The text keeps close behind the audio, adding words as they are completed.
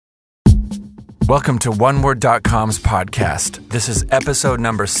Welcome to OneWord.com's podcast. This is episode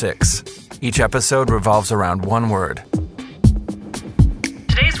number 6. Each episode revolves around one word.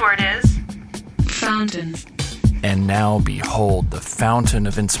 Today's word is fountain. And now behold the fountain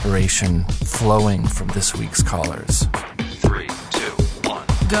of inspiration flowing from this week's callers. 3, 2, 1.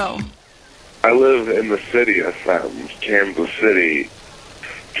 Go. I live in the city of fountains, Kansas City.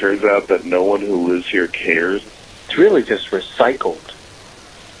 Turns out that no one who lives here cares. It's really just recycled.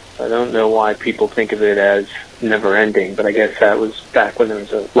 I don't know why people think of it as never-ending, but I guess that was back when there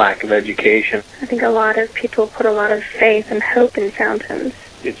was a lack of education. I think a lot of people put a lot of faith and hope in fountains.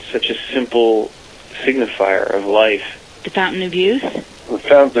 It's such a simple signifier of life. The fountain of youth. The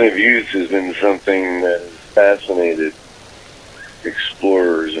fountain of youth has been something that has fascinated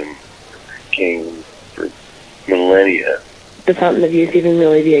explorers and kings for millennia. The fountain of youth even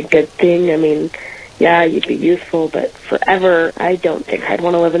really be a good thing? I mean, yeah, you'd be youthful, but forever, I don't think I'd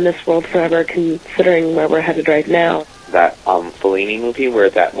want to live in this world forever, considering where we're headed right now. That Fellini movie where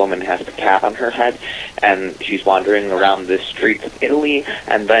that woman has the cat on her head and she's wandering around the streets of Italy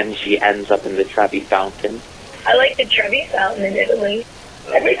and then she ends up in the Trevi Fountain. I like the Trevi Fountain in Italy.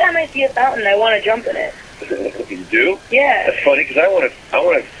 Every time I see a fountain, I want to jump in it. You do? Yeah. That's funny because I want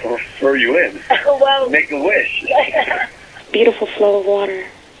to throw you in. Well, Make a wish. Beautiful flow of water.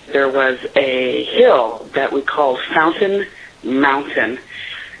 There was a hill that we called Fountain Mountain,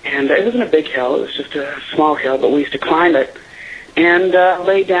 and it wasn't a big hill, it was just a small hill, but we used to climb it and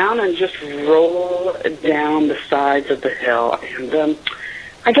lay down and just roll down the sides of the hill. And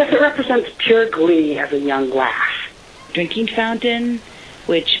I guess it represents pure glee as a young lass. Drinking fountain,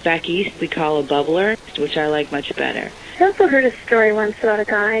 which back east we call a bubbler, which I like much better. I also heard a story once about a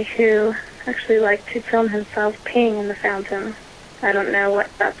guy who actually liked to film himself peeing in the fountain. I don't know what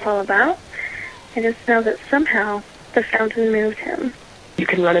that's all about. I just know that somehow the fountain moved him. You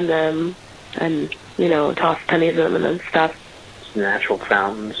can run in them and, toss pennies in them and then stuff. It's natural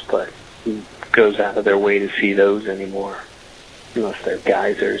fountains, but who goes out of their way to see those anymore? Unless they're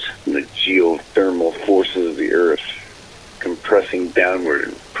geysers. The geothermal forces of the earth compressing downward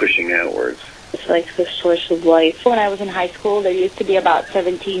and pushing outwards. It's like the source of life. When I was in high school, there used to be about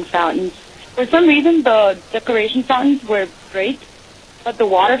 17 fountains. For some reason, the decoration fountains were great, but the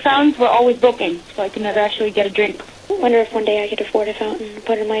water fountains were always broken, so I could never actually get a drink. I wonder if one day I could afford a fountain and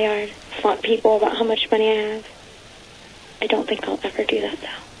put it in my yard. Flaunt people about how much money I have. I don't think I'll ever do that,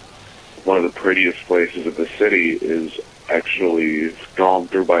 though. One of the prettiest places of the city is actually gone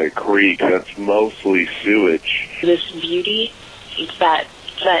through by a creek that's mostly sewage. this beauty that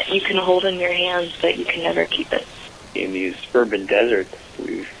you can hold in your hands, but you can never keep it. In these urban deserts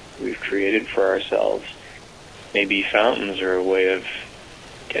we've created for ourselves, maybe fountains are a way of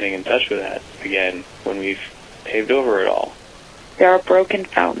getting in touch with that again when we've paved over it all. There are broken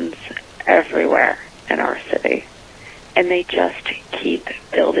fountains everywhere in our city, and they just keep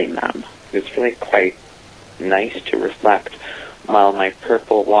building them. It's really quite nice to reflect while my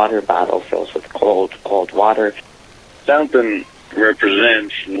purple water bottle fills with cold water. Fountain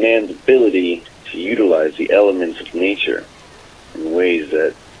represents man's ability to utilize the elements of nature in ways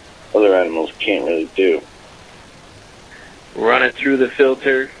that other animals can't really do. Run it through the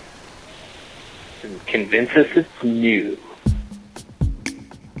filter and convince us it's new.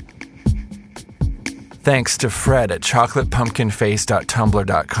 Thanks to Fred at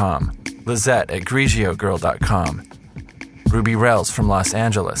chocolatepumpkinface.tumblr.com, Lizette at grigiogirl.com, Ruby Rels from Los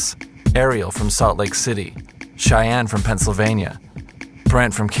Angeles, Ariel from Salt Lake City, Cheyenne from Pennsylvania,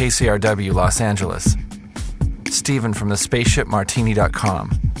 Brent from KCRW Los Angeles, Stephen from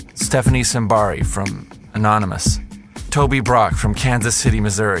thespaceshipmartini.com, Stephanie Simbari from Anonymous, Toby Brock from Kansas City,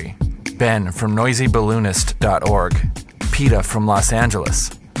 Missouri, Ben from noisyballoonist.org, PETA from Los Angeles,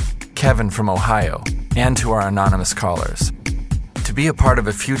 Kevin from Ohio, and to our anonymous callers. To be a part of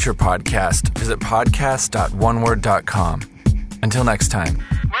a future podcast, visit podcast.oneword.com. Until next time.